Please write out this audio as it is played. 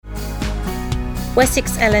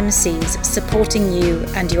Wessex LMCs, supporting you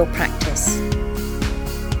and your practice.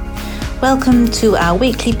 Welcome to our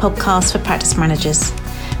weekly podcast for practice managers.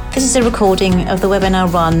 This is a recording of the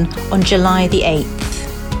webinar run on July the 8th.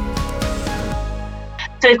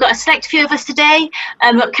 So we've got a select few of us today.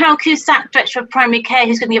 We've got Carol Cusack, Director of Primary Care,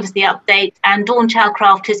 who's going to give us the update, and Dawn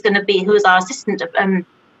Chalcraft, who is our assistant to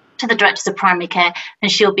the Directors of Primary Care,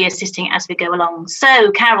 and she'll be assisting as we go along.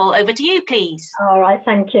 So, Carol, over to you, please. All right,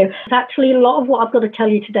 thank you. Actually, a lot of what I've got to tell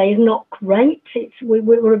you today is not great.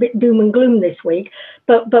 We're a bit doom and gloom this week,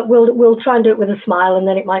 but we'll try and do it with a smile, and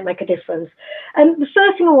then it might make a difference. And the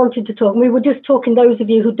first thing I wanted to talk, and we were just talking, those of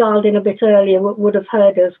you who dialed in a bit earlier would have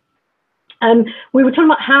heard us. We were talking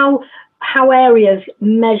about how areas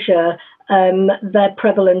measure their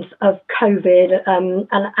prevalence of COVID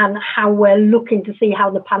and how we're looking to see how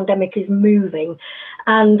the pandemic is moving.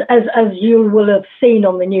 And as you will have seen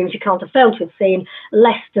on the news, you can't have failed to have seen,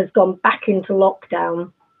 Leicester's gone back into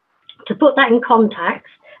lockdown. To put that in context,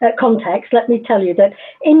 let me tell you that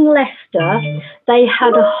in Leicester, they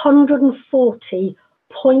had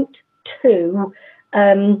 140.2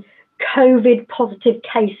 COVID positive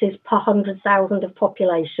cases per 100,000 of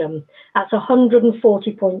population. That's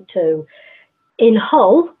 140.2. In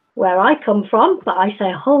Hull, where I come from, but I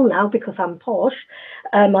say Hull now because I'm posh,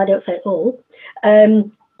 I don't say Hull,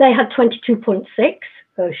 they had 22.6,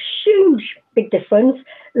 a huge, big difference.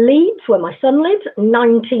 Leeds, where my son lives,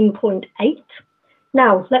 19.8.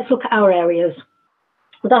 Now, let's look at our areas.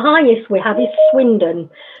 The highest we have is Swindon.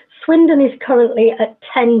 Swindon is currently at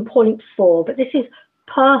 10.4, but this is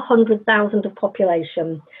per 100,000 of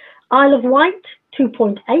population. Isle of Wight,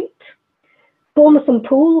 2.8. Bournemouth and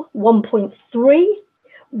Poole, 1.3.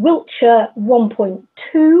 Wiltshire,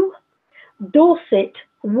 1.2. Dorset,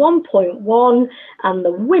 1.1. And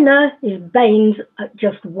the winner is Baines at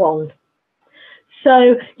just 1.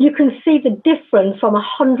 So you can see the difference from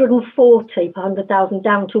 140 per 100,000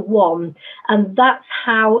 down to 1. And that's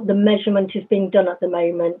how the measurement is being done at the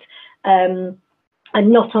moment. And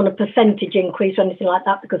not on a percentage increase or anything like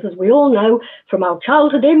that, because as we all know from our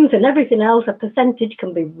childhood hymns and everything else, a percentage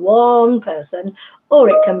can be one person or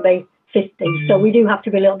it can be 50. So we do have to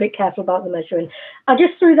be a little bit careful about the measuring. I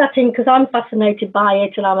just threw that in because I'm fascinated by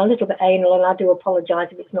it and I'm a little bit anal, and I do apologise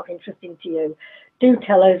if it's not interesting to you. Do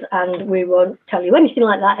tell us and we won't tell you anything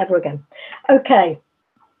like that ever again. Okay,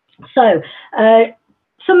 so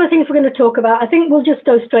some of the things we're going to talk about, I think we'll just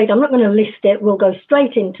go straight. I'm not going to list it. We'll go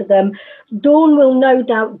straight into them. Dawn will no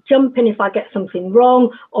doubt jump in if I get something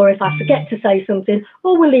wrong or if I forget to say something,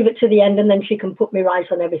 or we'll leave it to the end and then she can put me right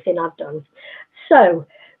on everything I've done. So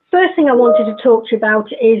first thing I wanted to talk to you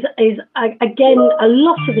about is again, a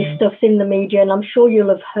lot of this stuff's in the media and I'm sure you'll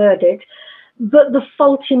have heard it, but the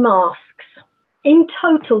faulty masks. In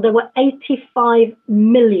total, there were 85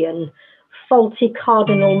 million faulty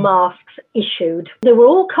cardinal masks issued. They were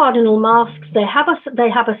all cardinal masks. They have a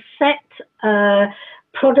set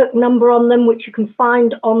product number on them, which you can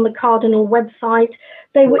find on the Cardinal website.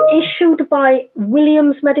 They were issued by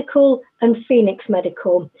Williams Medical and Phoenix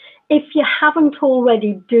Medical. If you haven't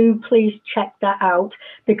already, do please check that out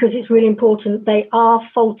because it's really important. They are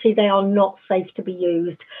faulty. They are not safe to be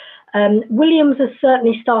used. Williams has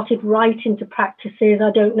certainly started writing to practices.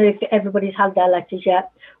 I don't know if everybody's had their letters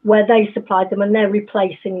yet, where they supplied them and they're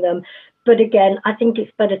replacing them. But again, I think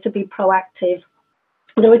it's better to be proactive.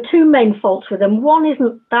 There are two main faults with them. One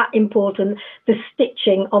isn't that important. The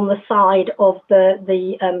stitching on the side of the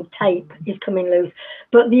tape is coming loose.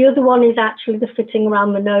 But the other one is actually the fitting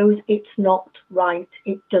around the nose. It's not right.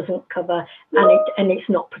 It doesn't cover and it's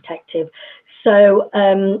not protective. So,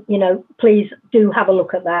 please do have a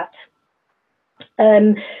look at that.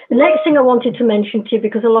 The next thing I wanted to mention to you,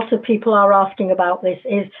 because a lot of people are asking about this,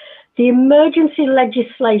 is the emergency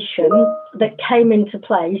legislation that came into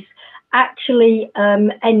place actually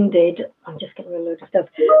ended, I'm just getting a load of stuff,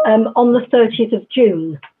 on the 30th of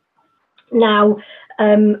June. Now,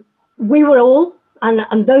 we were all,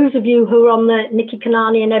 and those of you who were on the Nikki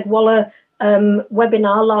Kanani and Ed Waller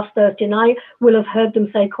webinar last Thursday night will have heard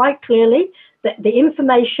them say quite clearly that the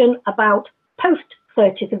information about post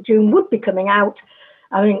 30th of June would be coming out.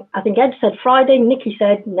 I think Ed said Friday, Nikki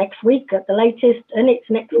said next week at the latest, and it's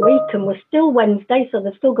next week and we're still Wednesday, so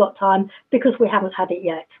they've still got time because we haven't had it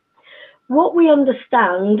yet. What we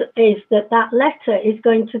understand is that letter is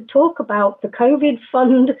going to talk about the COVID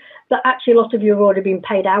fund that actually a lot of you have already been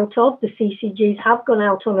paid out of. The CCGs have gone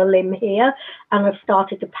out on a limb here and have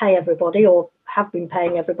started to pay everybody, or have been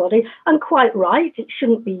paying everybody, and quite right, it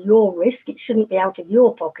shouldn't be your risk, it shouldn't be out of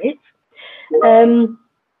your pockets.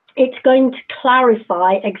 It's going to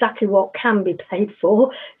clarify exactly what can be paid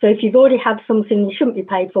for. So if you've already had something you shouldn't be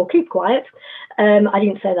paid for, keep quiet. I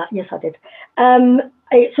didn't say that. Yes, I did.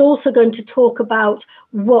 It's also going to talk about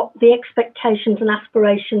what the expectations and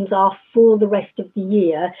aspirations are for the rest of the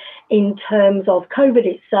year in terms of COVID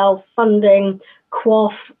itself, funding,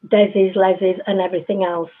 QOF, DESIs, LESIs, and everything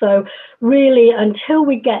else. So really, until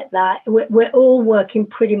we get that, we're all working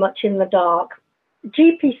pretty much in the dark.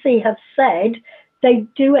 GPC have said they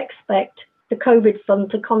do expect the COVID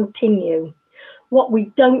fund to continue. What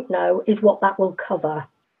we don't know is what that will cover.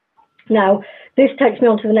 Now, this takes me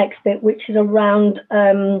on to the next bit, which is around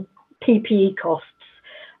PPE costs.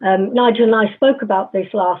 Nigel and I spoke about this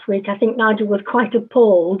last week. I think Nigel was quite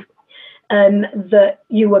appalled that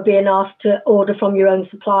you were being asked to order from your own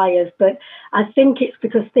suppliers, but I think it's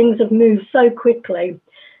because things have moved so quickly.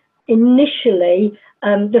 Initially,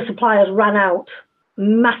 the suppliers ran out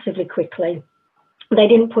massively quickly. They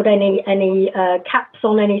didn't put any caps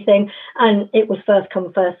on anything, and it was first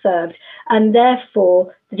come, first served. And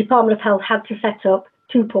therefore, the Department of Health had to set up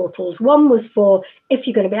two portals. One was for, if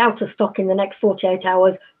you're going to be out of stock in the next 48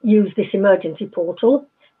 hours, use this emergency portal.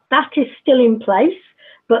 That is still in place,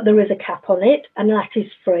 but there is a cap on it, and that is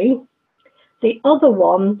free. The other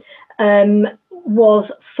one was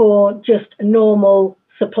for just normal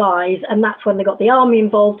supplies, and that's when they got the army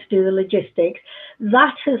involved to do the logistics.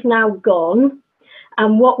 That has now gone.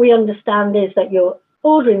 And what we understand is that you're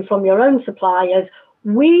ordering from your own suppliers.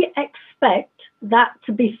 We expect that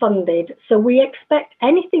to be funded. So we expect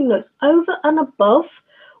anything that's over and above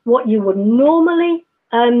what you would normally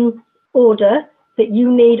order that you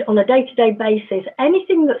need on a day-to-day basis.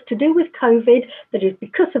 Anything that's to do with COVID, that is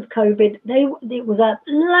because of COVID, it was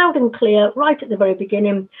loud and clear right at the very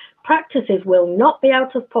beginning. Practices will not be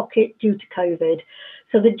out of pocket due to COVID.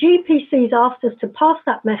 So the GPCs asked us to pass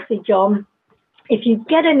that message on. If you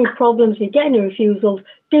get any problems, if you get any refusals,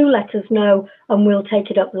 do let us know and we'll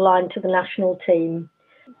take it up the line to the national team.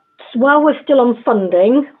 While we're still on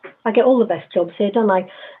funding, I get all the best jobs here, don't I?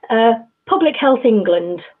 Public Health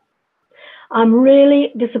England. I'm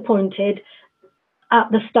really disappointed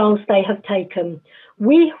at the stance they have taken.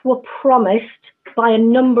 We were promised by a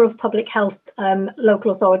number of public health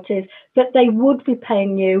local authorities that they would be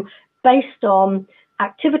paying you based on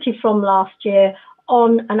activity from last year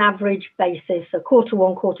on an average basis, so quarter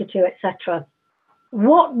one, quarter two, etc.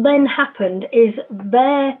 What then happened is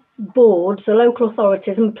their boards, the local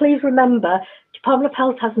authorities, and please remember, Department of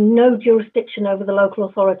Health has no jurisdiction over the local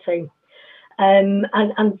authority, and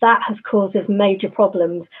that has caused us major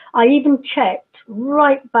problems. I even checked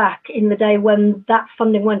right back in the day when that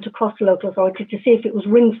funding went across the local authority to see if it was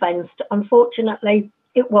ring-fenced. Unfortunately,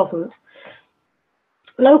 it wasn't.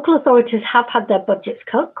 Local authorities have had their budgets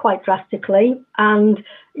cut quite drastically, and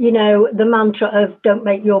you know the mantra of "don't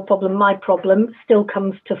make your problem my problem" still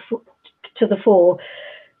comes to the fore.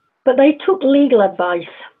 But they took legal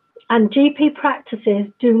advice, and GP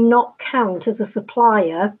practices do not count as a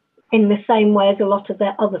supplier in the same way as a lot of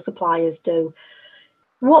their other suppliers do.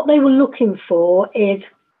 What they were looking for is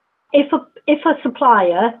if a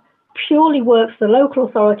supplier purely works for the local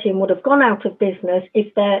authority and would have gone out of business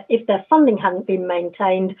if their funding hadn't been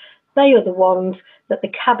maintained, they are the ones that the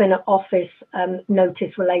Cabinet Office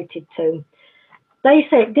notice related to. They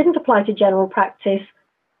say it didn't apply to general practice,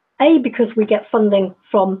 A, because we get funding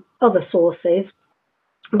from other sources,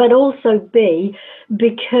 but also B,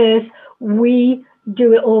 because we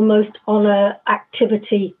do it almost on an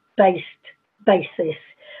activity-based basis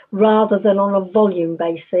rather than on a volume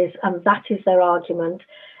basis, and that is their argument.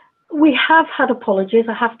 We have had apologies,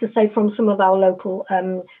 I have to say, from some of our local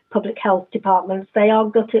public health departments. They're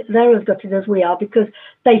as gutted as we are because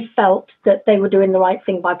they felt that they were doing the right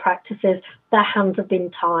thing by practices. Their hands have been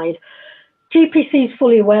tied. GPC is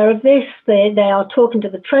fully aware of this. They are talking to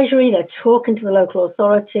the Treasury, they're talking to the local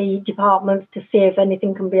authority departments to see if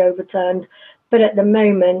anything can be overturned. But at the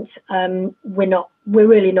moment, we're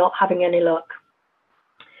really not having any luck.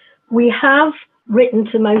 We have written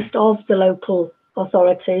to most of the local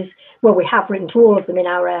authorities, well, we have written to all of them in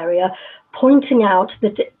our area, pointing out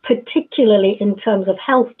that particularly in terms of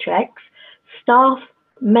health checks, staff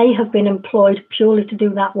may have been employed purely to do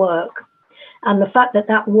that work. And the fact that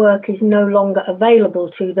that work is no longer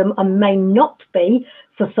available to them and may not be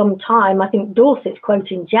for some time. I think Dorset's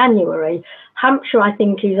quoting January. Hampshire, I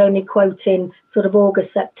think, is only quoting sort of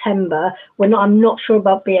August, September. I'm not sure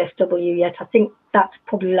about BSW yet. I think that's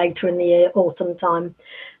probably later in the year, autumn time.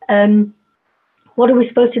 What are we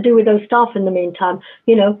supposed to do with those staff in the meantime?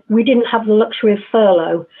 You know, we didn't have the luxury of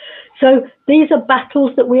furlough. So these are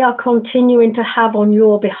battles that we are continuing to have on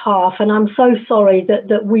your behalf, and I'm so sorry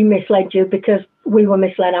that we misled you, because we were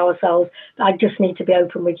misled ourselves. I just need to be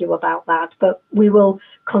open with you about that, but we will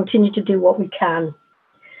continue to do what we can.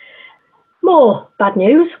 More bad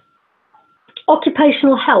news.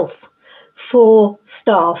 Occupational health for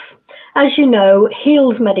staff. As you know,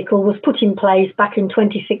 Heels Medical was put in place back in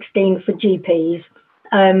 2016 for GPs.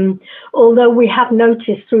 Although we have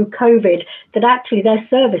noticed through COVID that actually their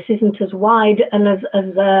service isn't as wide and as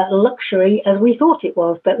luxury as we thought it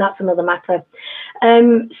was, but that's another matter.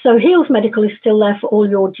 So Heels Medical is still there for all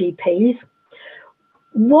your GPs.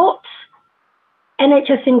 What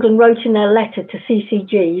NHS England wrote in their letter to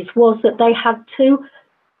CCGs was that they had to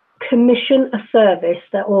commission a service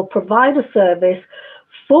or provide a service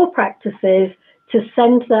for practices to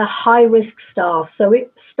send their high-risk staff. So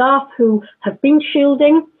it's staff who have been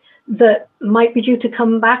shielding that might be due to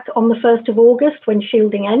come back on the 1st of August when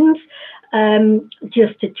shielding ends,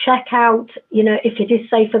 just to check out, if it is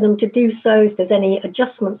safe for them to do so, if there's any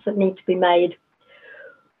adjustments that need to be made.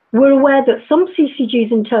 We're aware that some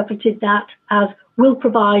CCGs interpreted that as we'll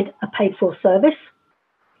provide a paid-for service.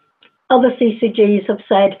 Other CCGs have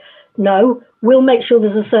said, no, we'll make sure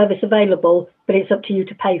there's a service available, but it's up to you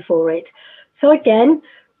to pay for it. So again,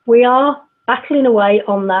 we are battling away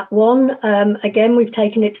on that one. Again, we've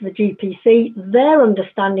taken it to the GPC. Their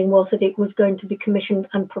understanding was that it was going to be commissioned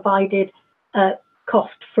and provided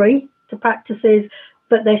cost-free to practices,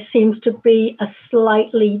 but there seems to be a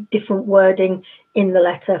slightly different wording in the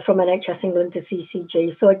letter from NHS England to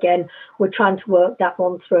CCG. So again, we're trying to work that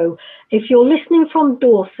one through. If you're listening from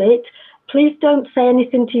Dorset, please don't say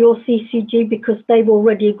anything to your CCG, because they've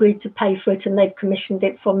already agreed to pay for it and they've commissioned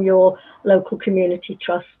it from your local community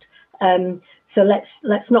trust. So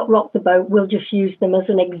let's not rock the boat. We'll just use them as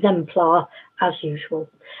an exemplar as usual,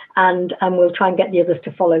 and we'll try and get the others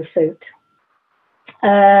to follow suit.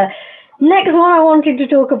 Next one I wanted to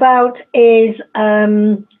talk about is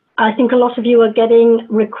I think a lot of you are getting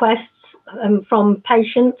requests from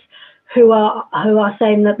patients who are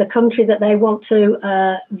saying that the country that they want to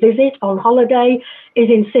visit on holiday is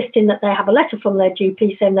insisting that they have a letter from their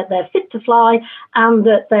GP saying that they're fit to fly and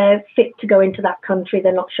that they're fit to go into that country.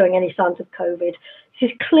 They're not showing any signs of COVID.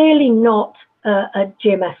 This is clearly not a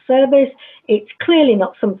GMS service. It's clearly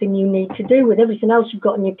not something you need to do with everything else you've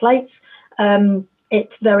got on your plates.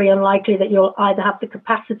 It's very unlikely that you'll either have the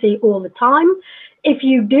capacity all the time. If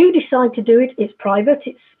you do decide to do it, it's private,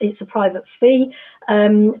 it's a private fee.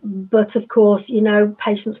 But of course,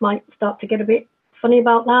 patients might start to get a bit funny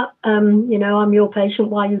about that. I'm your patient,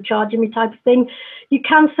 why are you charging me type of thing. You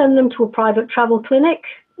can send them to a private travel clinic.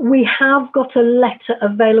 We have got a letter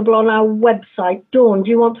available on our website. Dawn,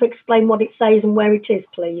 do you want to explain what it says and where it is,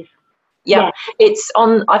 please? Yeah. It's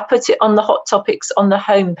on, I've put it on the Hot Topics on the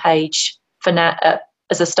homepage for now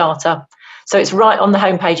as a starter. So it's right on the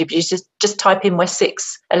homepage. If you just type in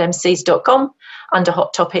wessexlmcs.com under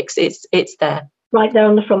Hot Topics, it's there. Right there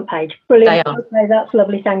on the front page. Brilliant. They are. Okay, that's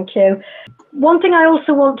lovely. Thank you. One thing I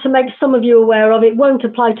also want to make some of you aware of, it won't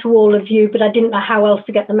apply to all of you, but I didn't know how else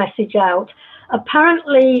to get the message out.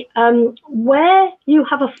 Apparently, where you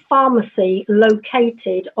have a pharmacy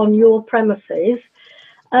located on your premises,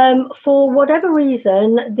 for whatever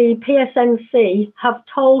reason, the PSNC have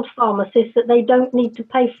told pharmacists that they don't need to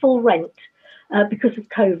pay full rent because of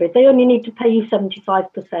COVID. They only need to pay you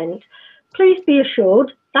 75%. Please be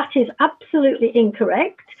assured that is absolutely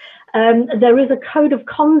incorrect. There is a code of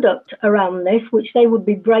conduct around this, which they would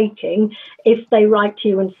be breaking if they write to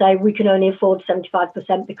you and say, we can only afford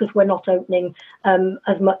 75% because we're not opening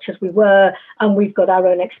as much as we were and we've got our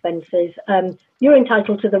own expenses. You're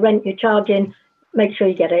entitled to the rent you're charging. Make sure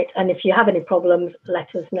you get it. And if you have any problems,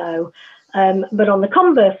 let us know. But on the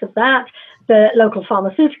converse of that, the local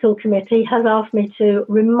pharmaceutical committee has asked me to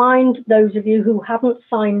remind those of you who haven't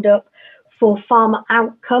signed up for pharma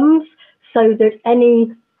outcomes, so that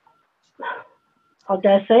any, I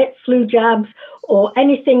dare say it, flu jabs or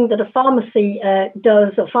anything that a pharmacy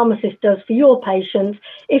does, or pharmacist does for your patients,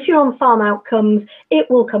 if you're on pharma outcomes, it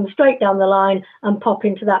will come straight down the line and pop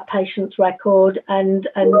into that patient's record, and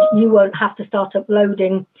you won't have to start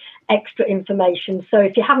uploading extra information. So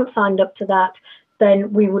if you haven't signed up to that,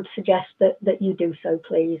 then we would suggest that you do so,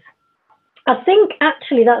 please. I think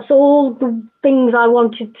actually that's all the things I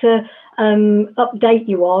wanted to update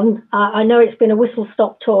you on. I know it's been a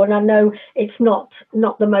whistle-stop tour, and I know it's not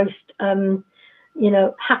the most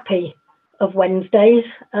happy of Wednesdays.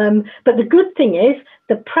 But the good thing is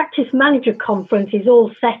the practice manager conference is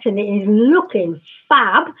all set and it is looking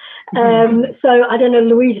fab. So I don't know,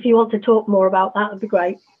 Louise, if you want to talk more about that, that'd be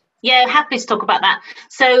great. Yeah, happy to talk about that.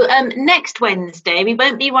 So next Wednesday, we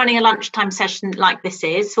won't be running a lunchtime session like this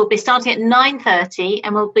is. We'll be starting at 9:30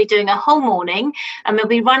 and we'll be doing a whole morning, and we'll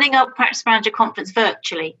be running our Practice Manager Conference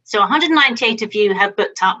virtually. So 198 of you have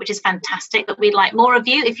booked up, which is fantastic, but we'd like more of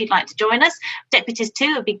you if you'd like to join us. Deputies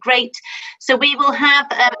too would be great. So we will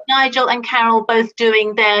have Nigel and Carol both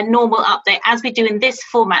doing their normal update as we do in this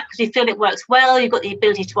format, because we feel it works well. You've got the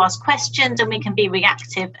ability to ask questions and we can be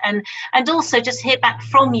reactive, and also just hear back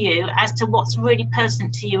from you as to what's really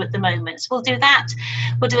pertinent to you at the moment. So we'll do that.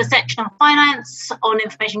 We'll do a section on finance, on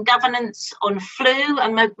information governance, on flu,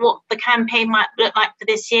 and what the campaign might look like for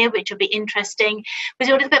this year, which will be interesting. We'll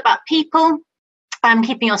do a little bit about people,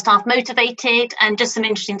 keeping your staff motivated, and just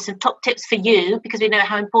some top tips for you, because we know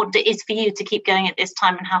how important it is for you to keep going at this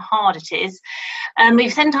time and how hard it is.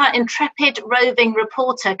 We've sent our intrepid roving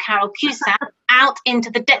reporter, Carol Cusack, out into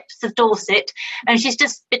the depths of Dorset, and she's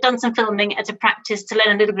just done some filming as a practice to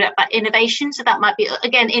learn a little bit about innovation. So that might be,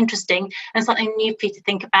 again, interesting and something new for you to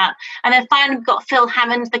think about. And then finally, we've got Phil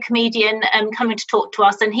Hammond, the comedian, coming to talk to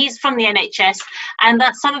us, and he's from the NHS. And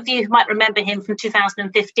that some of you might remember him from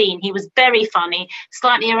 2015. He was very funny,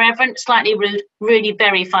 slightly irreverent, slightly rude, really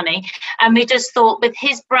very funny. And we just thought, with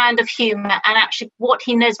his brand of humour and actually what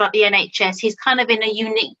he knows about the NHS, he's kind of in a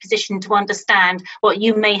unique position to understand what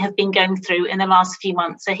you may have been going through in the last few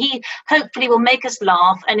months. So he hopefully will make us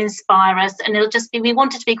laugh and inspire us, and it'll just be, we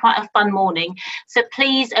want it to be quite a fun morning. So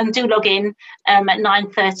please do log in at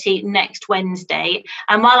 9:30 next Wednesday.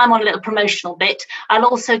 And while I'm on a little promotional bit, I'll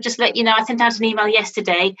also just let you know, I sent out an email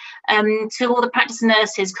yesterday to all the practice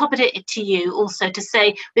nurses, copied it to you also, to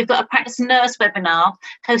say we've got a practice nurse webinar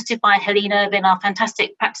hosted by Helene Irvin, our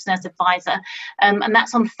fantastic practice nurse advisor, and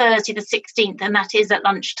that's on Thursday the 16th, and that is at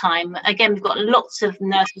lunchtime. Again, we've got lots of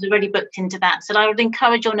nurses already booked into that, so I would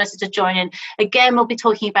encourage your nurses to join in. Again, we'll be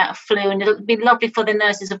talking about flu, and it'll be lovely for the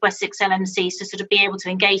nurses of Wessex LMCs to sort of be able to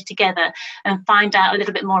engage together and find out a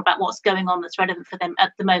little bit more about what's going on that's relevant for them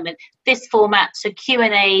at the moment. This format, so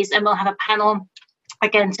Q&As, and we'll have a panel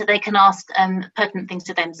again so they can ask pertinent things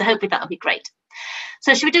to them. So hopefully that'll be great.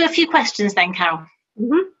 So should we do a few questions then, Carol?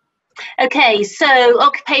 Mm-hmm. Okay, so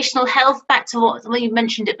occupational health, back to what you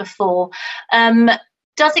mentioned it before.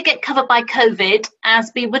 Does it get covered by COVID,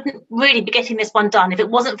 as we wouldn't really be getting this one done if it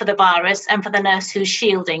wasn't for the virus and for the nurse who's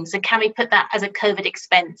shielding? So can we put that as a COVID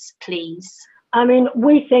expense, please? I mean,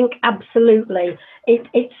 we think absolutely.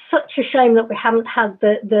 It's such a shame that we haven't had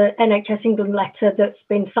the NHS England letter that's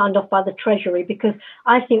been signed off by the Treasury, because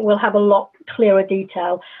I think we'll have a lot clearer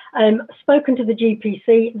detail. Spoken to the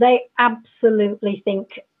GPC, they absolutely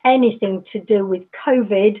think anything to do with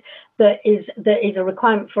COVID that is a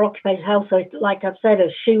requirement for occupational health. So, like I've said, a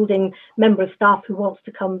shielding member of staff who wants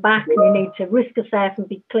to come back, and you need to risk assess and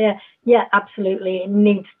be clear. Yeah, absolutely, it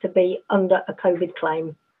needs to be under a COVID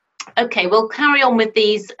claim. Okay, we'll carry on with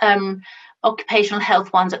these occupational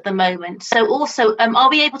health ones at the moment. So also, are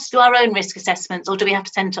we able to do our own risk assessments, or do we have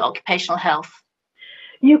to send to occupational health?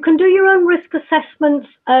 You can do your own risk assessments,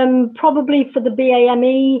 probably for the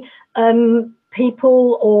BAME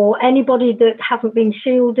people or anybody that hasn't been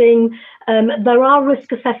shielding. There are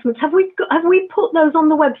risk assessments. Have we put those on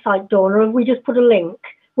the website, Dawn, or have we just put a link?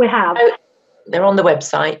 We have. They're on the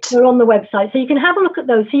website. They're on the website. So you can have a look at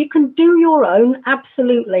those. So you can do your own,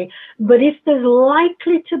 absolutely. But if there's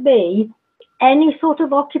likely to be any sort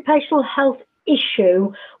of occupational health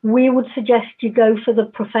issue, we would suggest you go for the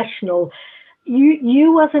professional.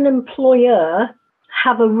 You as an employer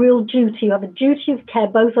have a real duty. You have a duty of care,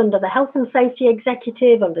 both under the Health and Safety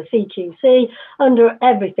Executive, under CQC, under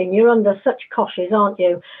everything. You're under such coshes, aren't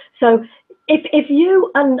you? So if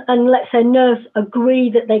you and let's say nurse agree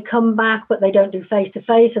that they come back, but they don't do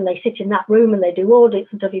face-to-face, and they sit in that room and they do audits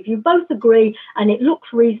and stuff, if you both agree and it looks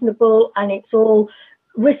reasonable and it's all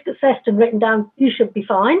risk assessed and written down, you should be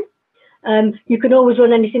fine. You can always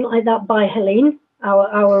run anything like that by Helene,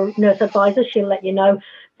 our nurse advisor. She'll let you know.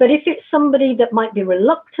 But if it's somebody that might be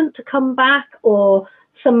reluctant to come back, or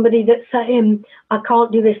somebody that's saying, I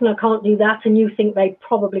can't do this and I can't do that, and you think they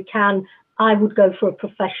probably can, I would go for a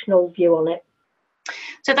professional view on it.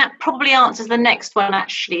 So that probably answers the next one,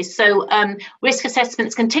 actually. So risk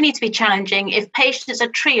assessments continue to be challenging. If patients are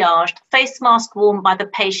triaged, face mask worn by the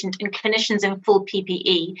patient and clinicians in full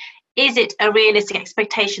PPE, is it a realistic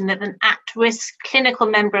expectation that an at-risk clinical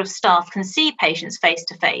member of staff can see patients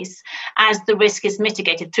face-to-face, as the risk is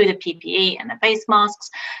mitigated through the PPE and the face masks?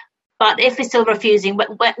 But if we're still refusing,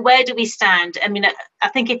 where do we stand? I mean, I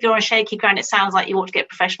think if you're on shaky ground, it sounds like you ought to get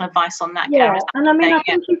professional advice on that. Yeah, Karen. and I mean,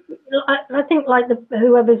 I think like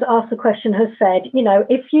whoever's asked the question has said, you know,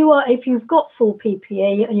 if you've got full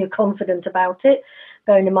PPE and you're confident about it,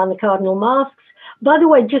 bearing in mind the cardinal masks, By the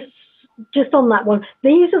way, just on that one,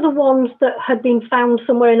 these are the ones that had been found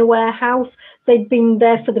somewhere in a warehouse. They'd been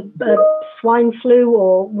there for the swine flu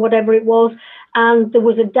or whatever it was, and there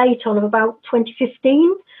was a date on of about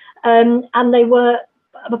 2015, and they were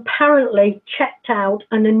apparently checked out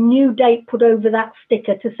and a new date put over that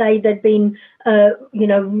sticker to say they'd been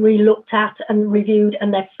re-looked at and reviewed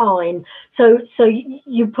and they're fine. So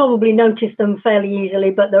you probably noticed them fairly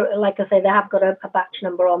easily, but like I say, they have got a batch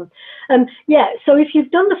number on. So if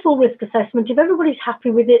you've done the full risk assessment, if everybody's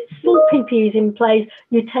happy with it, full PPE is in place,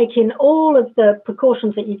 you're taking all of the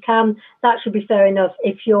precautions that you can, that should be fair enough.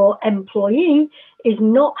 If your employee is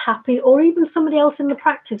not happy, or even somebody else in the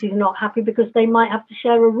practice is not happy because they might have to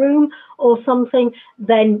share a room or something,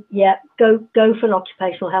 then go for an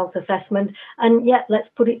occupational health assessment, and let's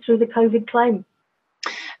put it through the COVID claim.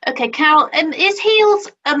 Okay, Carol, is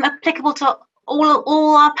HEALS applicable to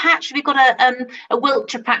all our patch? We've got a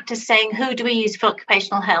Wiltshire practice saying, who do we use for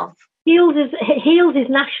occupational health? HEALS is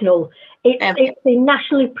national. It's a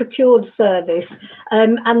nationally procured service,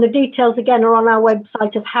 and the details again are on our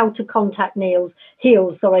website of how to contact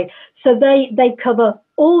HEALS. So they cover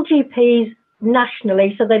all GPs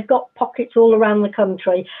nationally, so they've got pockets all around the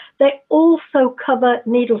country. They also cover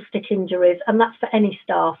needle stick injuries, and that's for any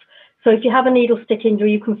staff. So if you have a needle stick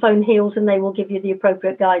injury, you can phone HEALS and they will give you the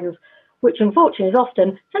appropriate guidance, which unfortunately is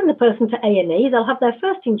often send the person to A&E. They'll have their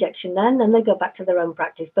first injection then they go back to their own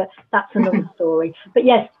practice, but that's another story. But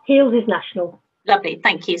yes, HEALS is national. Lovely,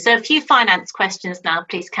 thank you. So a few finance questions now,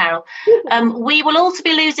 please, Carol. We will also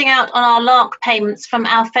be losing out on our LARC payments from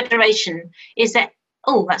our federation. Is there...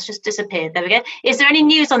 Oh, that's just disappeared. There we go. Is there any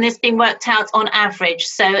news on this being worked out on average?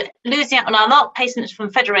 So losing out on our LARC payments from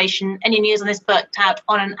federation, any news on this worked out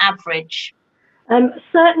on an average?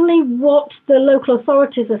 Certainly what the local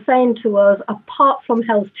authorities are saying to us, apart from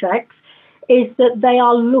health checks, is that they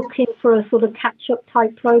are looking for a sort of catch-up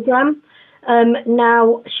type programme.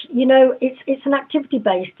 Now, it's an activity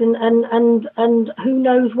based and who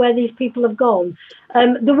knows where these people have gone.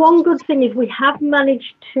 The one good thing is we have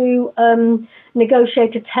managed to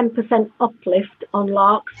negotiate a 10% uplift on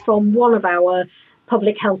LARCs from one of our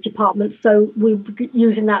public health departments. So we're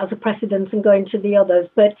using that as a precedent and going to the others.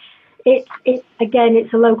 But it's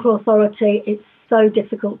a local authority. It's so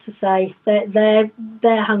difficult to say.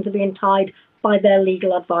 Their hands are being tied by their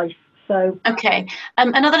legal advice. So okay.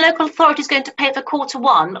 Another local authority is going to pay for quarter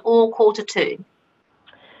one or quarter two?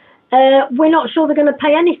 We're not sure they're going to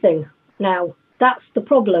pay anything now. That's the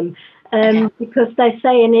problem, because they're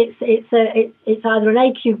saying it's either an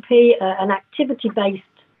AQP, an activity-based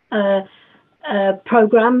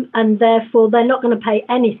program, and therefore they're not going to pay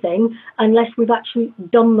anything unless we've actually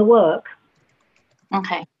done the work.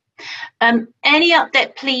 Okay. Any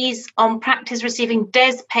update, please, on practice receiving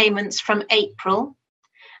DES payments from April,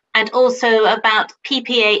 and also about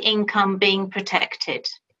PPA income being protected?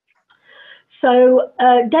 So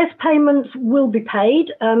DES payments will be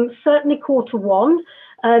paid, certainly quarter one,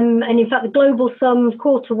 and in fact the global sums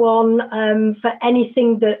quarter one for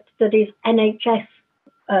anything that is NHS,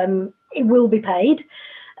 it will be paid.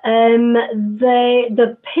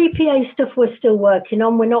 The PPA stuff we're still working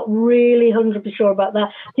on. We're not really 100% sure about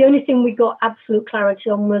that. The only thing we got absolute clarity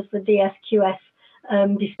on was the DSQS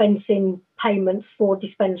dispensing payments for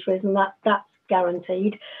dispensaries, and that's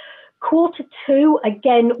guaranteed. Quarter two,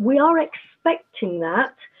 again, we are expecting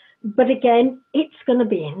that, but again, it's going to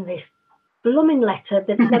be in this blooming letter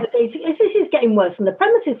that's never. This is getting worse than the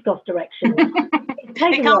premises cost direction. It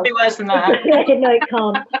can't be worse than that. No, it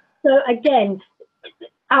can't. So again,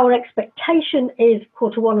 our expectation is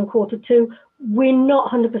quarter one and quarter two. We're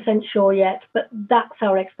not 100% sure yet, but that's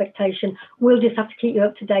our expectation. We'll just have to keep you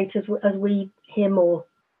up to date as we hear more.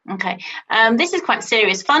 Okay, this is quite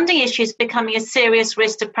serious. Funding issues becoming a serious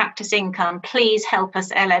risk to practice income. Please help us,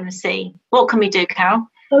 LMC. What can we do, Carol?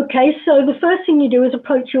 Okay, so the first thing you do is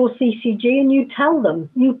approach your CCG and you tell them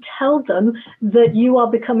that you are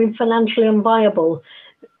becoming financially unviable.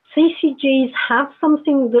 CCGs have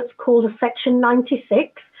something that's called a Section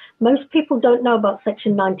 96. Most people don't know about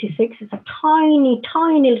Section 96. It's a tiny,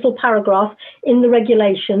 tiny little paragraph in the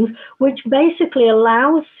regulations, which basically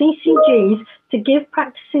allows CCGs to give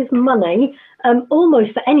practices money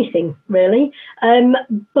almost for anything, really.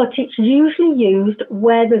 But it's usually used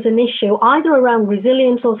where there's an issue, either around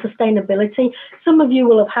resilience or sustainability. Some of you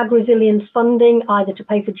will have had resilience funding, either to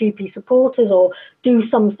pay for GP supporters or do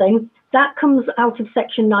something. That comes out of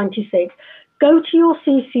Section 96. Go to your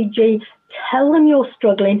CCG, Tell them you're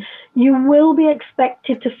struggling. You will be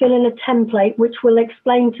expected to fill in a template which will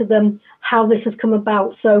explain to them how this has come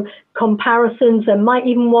about. So comparisons, they might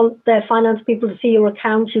even want their finance people to see your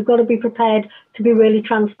accounts. You've got to be prepared to be really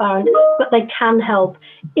transparent, but they can help.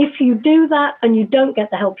 If you do that and you don't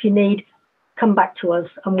get the help you need, come back to us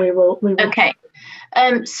and we will. Okay.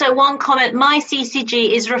 So one comment, my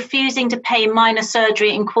CCG is refusing to pay minor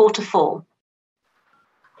surgery in Q4.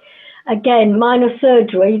 Again, minor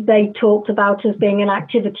surgery, they talked about as being an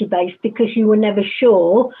activity-based because you were never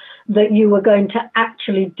sure that you were going to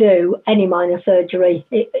actually do any minor surgery.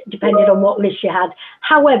 It depended on what list you had.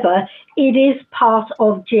 However, it is part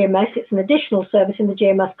of GMS. It's an additional service in the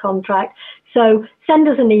GMS contract. So send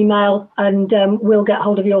us an email and we'll get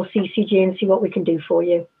hold of your CCG and see what we can do for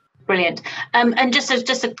you. Brilliant. And just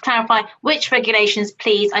to clarify, which regulations,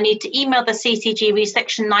 please? I need to email the CCG re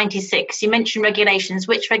section 96. You mentioned regulations.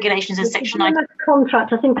 Which regulations is section 96?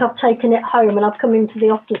 Contract. I think I've taken it home and I've come into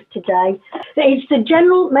the office today. It's the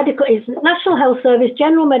it's National Health Service,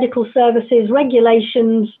 General Medical Services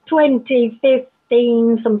Regulations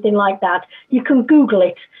 2015, something like that. You can Google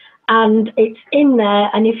it. And it's in there.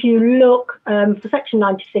 And if you look for section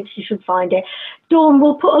 96, you should find it. Dawn,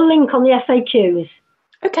 we'll put a link on the FAQs.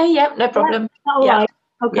 Okay, yeah, no problem. All right.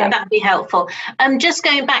 Okay. Yeah, that'd be helpful. Just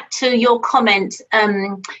going back to your comment,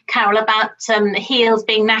 Carol, about heels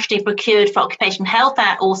being nationally procured for occupational health,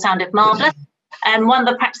 that all sounded marvellous. And one of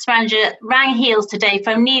the practice managers rang heels today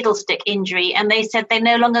for a needle stick injury, and they said they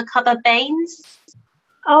no longer cover Baines.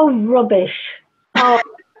 Oh, rubbish. Oh,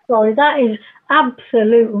 sorry, that is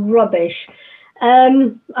absolute rubbish.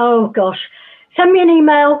 Oh, gosh. Send me an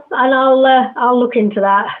email and I'll look into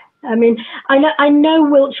that. I mean, I know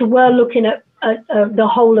Wiltshire were looking at the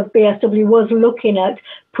whole of BSW was looking at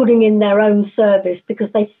putting in their own service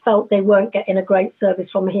because they felt they weren't getting a great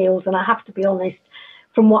service from Heels. And I have to be honest,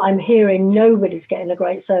 from what I'm hearing, nobody's getting a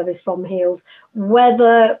great service from Heels,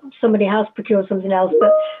 whether somebody has procured something else.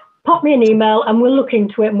 But pop me an email and we'll look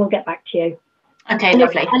into it and we'll get back to you. Okay,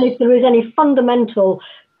 lovely. And if there is any fundamental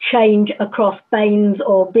change across Baines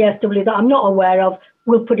or BSW that I'm not aware of,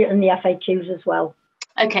 we'll put it in the FAQs as well.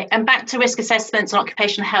 Okay, and back to risk assessments and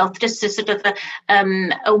occupational health, just as sort of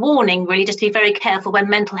a warning, really, just to be very careful when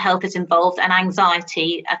mental health is involved and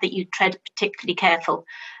anxiety. I think you tread particularly carefully.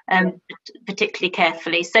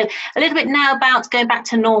 So a little bit now about going back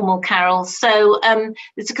to normal, Carol. So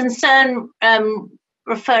there's a concern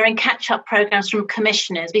referring catch-up programmes from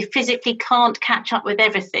commissioners. We physically can't catch up with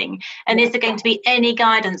everything. And is there going to be any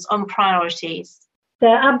guidance on priorities?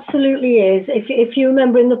 There absolutely is. If you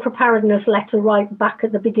remember in the preparedness letter right back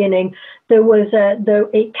at the beginning,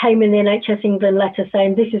 it came in the NHS England letter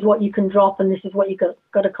saying this is what you can drop and this is what you've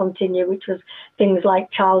got to continue, which was things like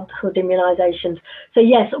childhood immunisations. So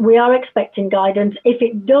yes, we are expecting guidance. If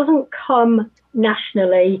it doesn't come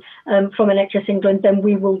nationally from NHS England, then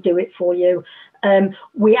we will do it for you.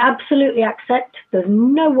 We absolutely accept there's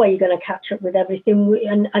no way you're going to catch up with everything,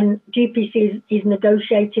 and GPC is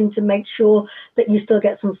negotiating to make sure that you still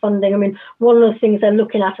get some funding. I mean, one of the things they're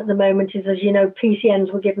looking at the moment is, as you know,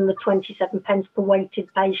 PCNs were given the 27 pence per weighted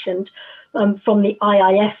patient from the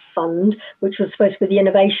IIF fund, which was supposed to be the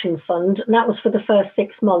innovation fund, and that was for the first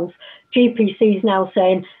 6 months. GPC is now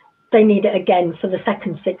saying they need it again for the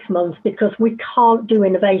second 6 months because we can't do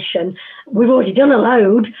innovation. We've already done a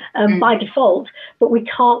load by default, but we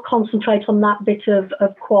can't concentrate on that bit of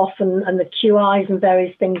QOF and the QIs and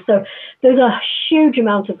various things. So there's a huge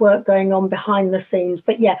amount of work going on behind the scenes.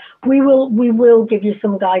 But yeah, we will give you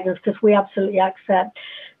some guidance because we absolutely accept.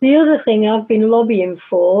 The other thing I've been lobbying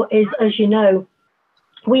for is, as you know,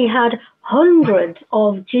 we had hundreds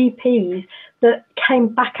of GPs that came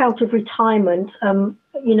back out of retirement,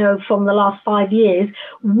 from the last 5 years,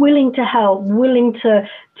 willing to help, willing to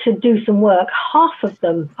do some work. Half of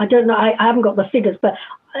them, I don't know, I haven't got the figures, but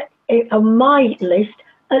on my list,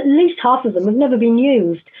 at least half of them have never been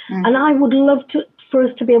used. And I would love for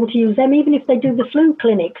us to be able to use them, even if they do the flu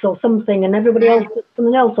clinics or something and everybody else does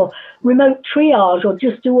something else, or remote triage, or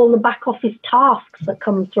just do all the back office tasks that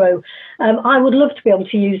come through. I would love to be able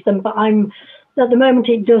to use them, but at the moment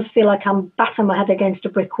it does feel like I'm batting my head against a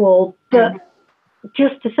brick wall. But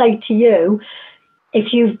just to say to you,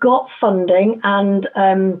 if you've got funding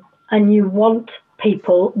and you want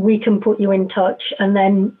people, we can put you in touch, and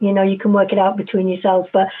then you can work it out between yourselves.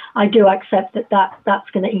 But I do accept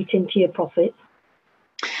that's going to eat into your profits.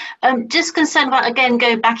 Just concerned about, again,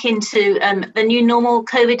 going back into the new normal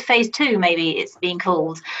COVID phase 2, maybe it's being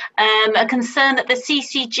called. A concern that the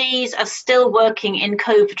CCGs are still working in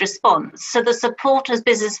COVID response. So the support as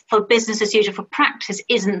business as usual for practice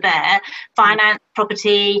isn't there. Finance,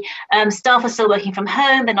 property, staff are still working from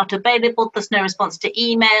home. They're not available. There's no response to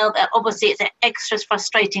email. Obviously, it's extra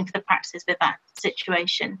frustrating for the practices with that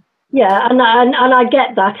situation. Yeah, and I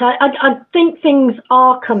get that. I think things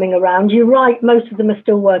are coming around. You're right, most of them are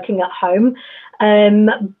still working at home,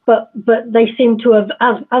 but they seem to have,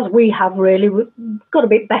 as we have really, got a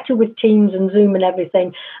bit better with Teams and Zoom and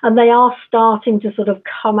everything, and they are starting to sort of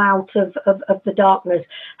come out of the darkness.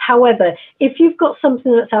 However, if you've got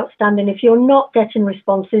something that's outstanding, if you're not getting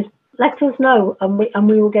responses, let us know, and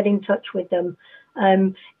we will get in touch with them.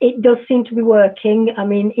 It does seem to be working. I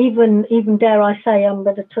mean, even dare I say, I'm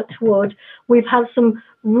going to touch wood, we've had some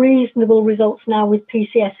reasonable results now with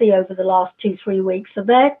PCSE over the last 2-3 weeks. So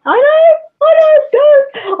there, I know,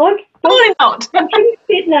 I'm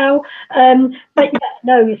it now. But yeah,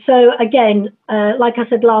 no. So again, like I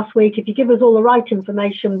said last week, if you give us all the right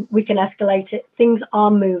information, we can escalate it. Things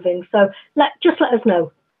are moving. So let us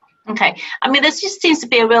know. Okay. I mean, there just seems to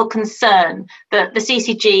be a real concern that the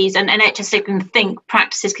CCGs and NHS can think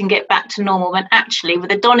practices can get back to normal when actually,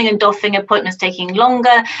 with the donning and doffing, appointments taking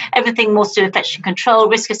longer, everything more to do with infection control,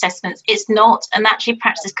 risk assessments, it's not. And actually,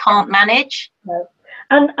 practices can't manage. No.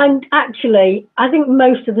 And actually, I think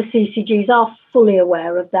most of the CCGs are fully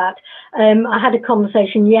aware of that. I had a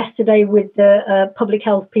conversation yesterday with the public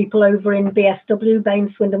health people over in BSW,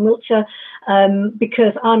 Bain, Swindon, Wiltshire,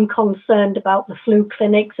 because I'm concerned about the flu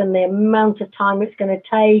clinics and the amount of time it's going to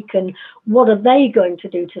take and what are they going to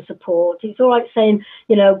do to support. It's all right saying,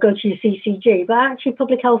 go to your CCG, but actually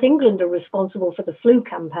Public Health England are responsible for the flu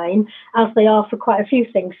campaign, as they are for quite a few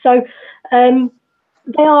things. So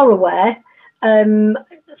they are aware.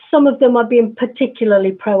 Some of them are being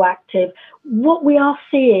particularly proactive. What we are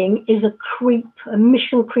seeing is a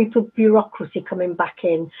mission creep of bureaucracy coming back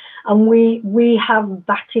in, and we have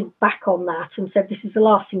batted back on that and said this is the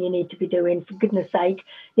last thing you need to be doing, for goodness sake,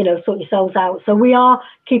 sort yourselves out. So we are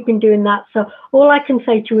keeping doing that. So all I can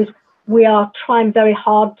say to you is we are trying very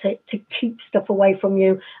hard to keep stuff away from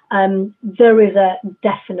you. There is a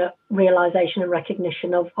definite realisation and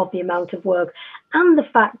recognition of the amount of work and the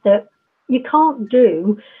fact that you can't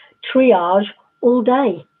do triage all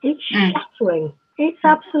day. It's shattering. It's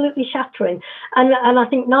absolutely shattering. And I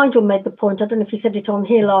think Nigel made the point, I don't know if he said it on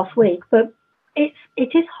here last week, but it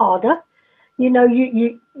is harder.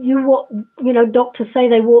 Doctors say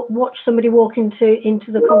they watch somebody walk into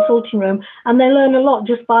the consulting room and they learn a lot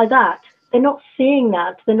just by that. They're not seeing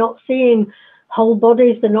that. They're not seeing whole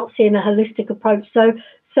bodies. They're not seeing a holistic approach.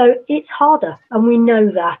 So it's harder, and we know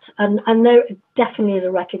that, and there definitely is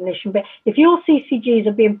a recognition. But if your CCGs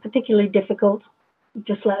are being particularly difficult,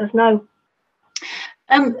 just let us know.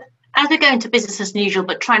 As we go into business as usual,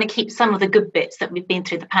 but trying to keep some of the good bits that we've been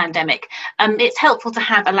through the pandemic, it's helpful to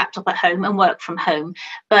have a laptop at home and work from home.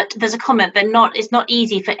 But there's a comment that it's not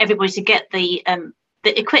easy for everybody to get the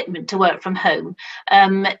equipment to work from home.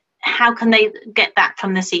 How can they get that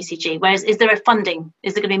from the CCG? Whereas, is there funding?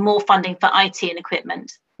 Is there going to be more funding for IT and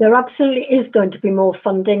equipment? There absolutely is going to be more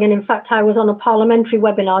funding. And in fact, I was on a parliamentary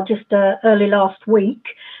webinar just early last week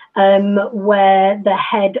where the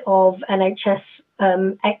head of NHS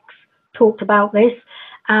X talked about this.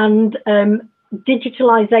 And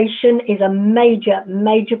digitalisation is a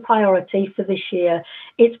major priority for this year.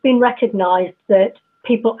 It's been recognised that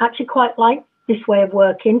people actually quite like this way of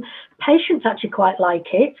working. Patients actually quite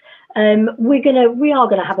like it. We are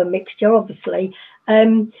gonna have a mixture, obviously.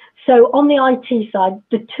 So on the IT side,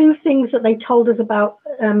 the two things that they told us about,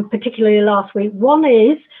 particularly last week, one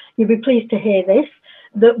is, you'll be pleased to hear this,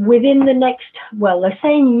 that within the next, well, they're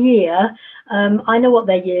saying year, I know what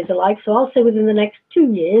their years are like, so I'll say within the next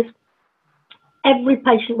 2 years, every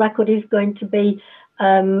patient record is going to be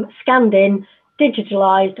scanned in,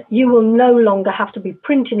 digitalised. You will no longer have to be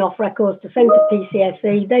printing off records to send to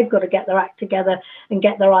PCSE. They've got to get their act together and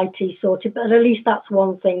get their IT sorted, but at least that's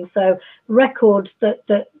one thing. So records that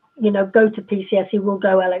go to PCSE will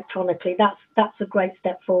go electronically. That's a great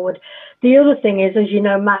step forward. The other thing is, as you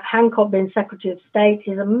know, Matt Hancock, being Secretary of State,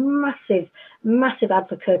 is a massive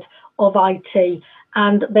advocate of IT,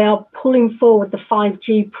 and they are pulling forward the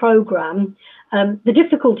 5G programme. The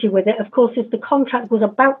difficulty with it, of course, is the contract was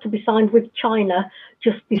about to be signed with China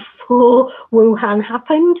just before Wuhan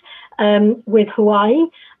happened, with Hawaii.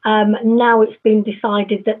 Now it's been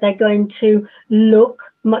decided that they're going to look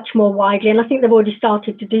much more widely, and I think they've already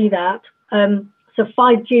started to do that. So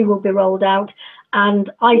 5G will be rolled out,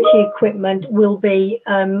 and IT equipment will be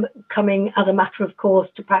coming as a matter of course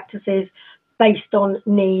to practices based on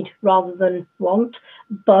need rather than want,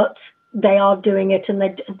 but they are doing it, and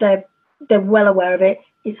they're well aware of it.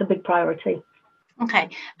 It's a big priority. Okay,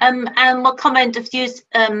 and we'll comment of use.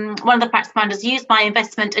 One of the practice managers used my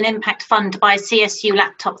investment and impact fund to buy CSU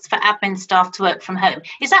laptops for admin staff to work from home.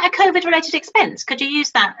 Is that a COVID-related expense? Could you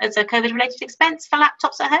use that as a COVID-related expense for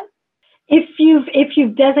laptops at home? If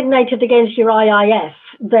you've designated against your IIF,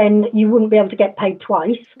 then you wouldn't be able to get paid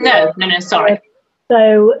twice. No, sorry.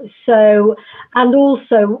 So, and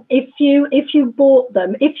also if you bought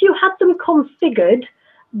them, if you had them configured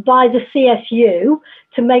by the CSU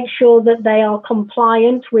to make sure that they are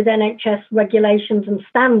compliant with NHS regulations and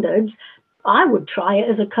standards, I would try it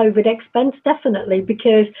as a COVID expense, definitely,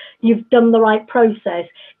 because you've done the right process.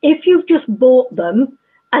 If you've just bought them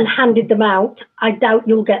and handed them out, I doubt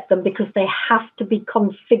you'll get them, because they have to be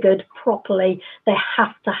configured properly. They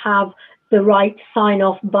have to have the right sign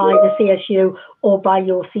off by the CSU or by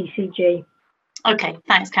your CCG. Okay,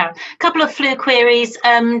 thanks, Karen. A couple of flu queries.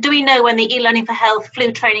 Do we know when the e-learning for health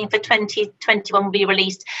flu training for 2021 will be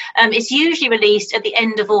released? It's usually released at the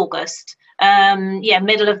end of August.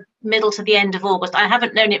 Middle to the end of August. I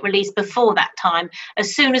haven't known it released before that time.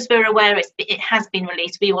 As soon as we're aware it has been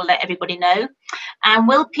released, we will let everybody know. And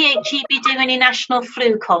will PHE be doing any national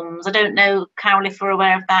flu comms? I don't know, Carol, if we're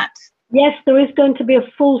aware of that. Yes, there is going to be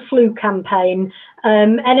a full flu campaign.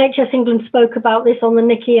 NHS England spoke about this on the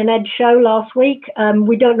Nikki and Ed show last week.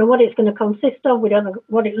 We don't know what it's going to consist of. We don't know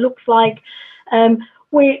what it looks like.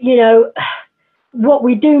 What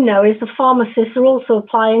we do know is the pharmacists are also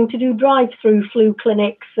applying to do drive-through flu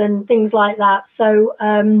clinics and things like that. So,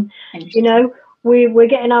 we're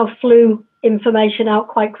getting our flu information out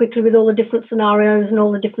quite quickly with all the different scenarios and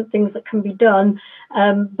all the different things that can be done.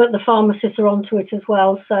 But the pharmacists are onto it as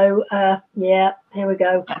well. So, here we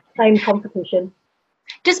go. Same competition.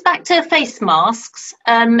 Just back to face masks,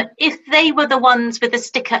 if they were the ones with the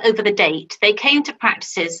sticker over the date, they came to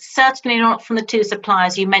practices, certainly not from the two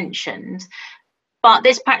suppliers you mentioned, but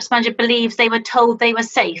this practice manager believes they were told they were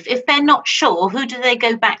safe. If they're not sure, who do they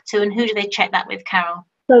go back to and who do they check that with, Carol?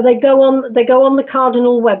 So they go on the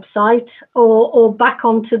Cardinal website or back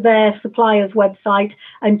onto their supplier's website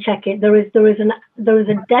and check it. There is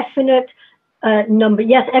a definite number.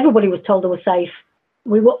 Yes, everybody was told they were safe.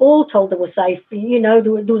 We were all told they were safe. There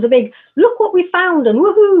was a big look what we found and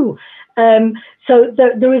woohoo. So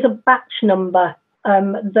there is a batch number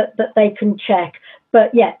that they can check.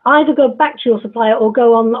 But yeah, either go back to your supplier or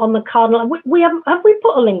go on the Cardinal. Have we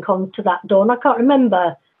put a link on to that, Dawn? I can't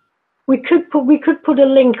remember. We could put a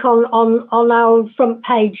link on our front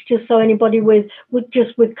page just so anybody with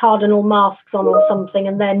Cardinal masks on or something,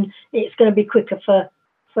 and then it's going to be quicker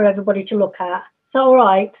for everybody to look at. Is that all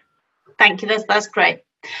right? Thank you. That's great.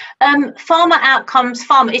 Pharma outcomes.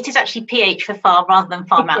 It is actually PH for pharma rather than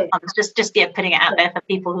pharma outcomes. Just putting it out there for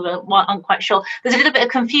people who aren't quite sure. There's a little bit of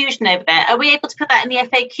confusion over there. Are we able to put that in the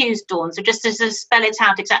FAQs, Dawn? So just to spell it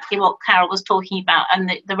out exactly what Carol was talking about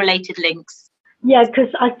and the related links. Yeah,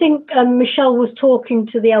 because I think Michelle was talking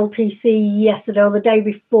to the LPC yesterday or the day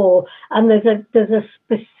before, and there's a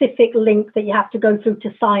specific link that you have to go through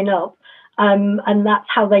to sign up. And that's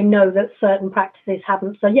how they know that certain practices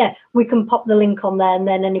haven't. So yeah, we can pop the link on there, and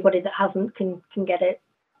then anybody that hasn't can get it.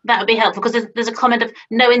 That would be helpful, because there's a comment of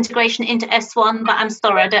no integration into S1, but I'm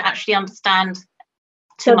sorry, I don't actually understand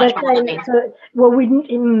too much what that means.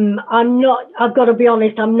 I've got to be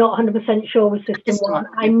honest, I'm not 100% sure with System 1.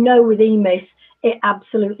 I know with EMIS, it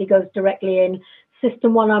absolutely goes directly in.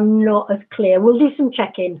 System 1, I'm not as clear. We'll do some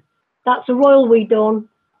checking. That's a royal we, Dawn.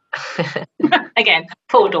 Again,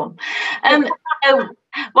 poor Dawn.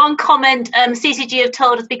 One comment, CCG have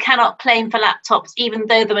told us we cannot claim for laptops, even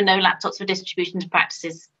though there were no laptops for distribution to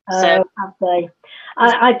practices. So have they?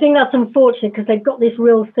 I think that's unfortunate, because they've got this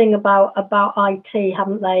real thing about IT,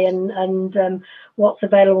 haven't they? And what's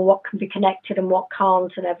available, what can be connected and what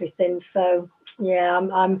can't and everything. So yeah,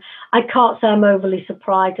 I can't say I'm overly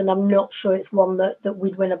surprised, and I'm not sure it's one that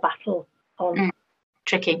we'd win a battle on.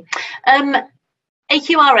 Tricky.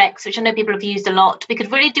 AQRX, which I know people have used a lot, we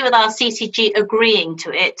could really do with our CCG agreeing to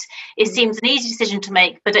it. It seems an easy decision to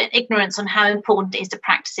make, but an ignorance on how important it is to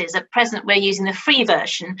practices. At present, we're using the free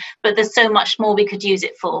version, but there's so much more we could use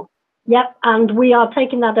it for. Yep, and we are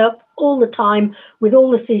taking that up all the time with all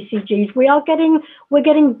the CCGs. We're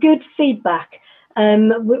getting good feedback.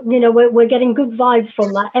 We're getting good vibes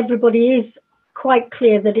from that. Everybody is quite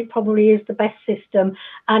clear that it probably is the best system.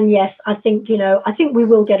 And yes, I think we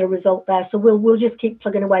will get a result there. So we'll just keep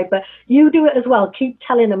plugging away. But you do it as well. Keep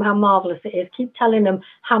telling them how marvellous it is. Keep telling them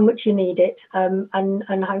how much you need it. And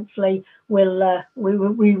hopefully we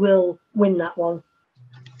will win that one.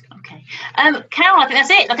 Okay, Carol, I think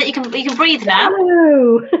that's it. I think you can breathe now.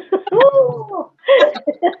 Oh.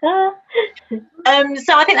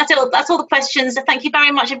 So I think that's all. That's all the questions. So thank you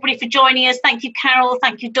very much, everybody, for joining us. Thank you, Carol.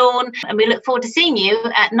 Thank you, Dawn. And we look forward to seeing you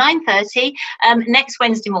at 9:30 next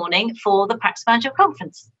Wednesday morning for the Practice Manager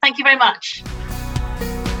Conference. Thank you very much.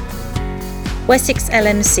 Wessex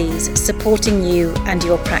LMCs, supporting you and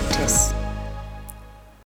your practice.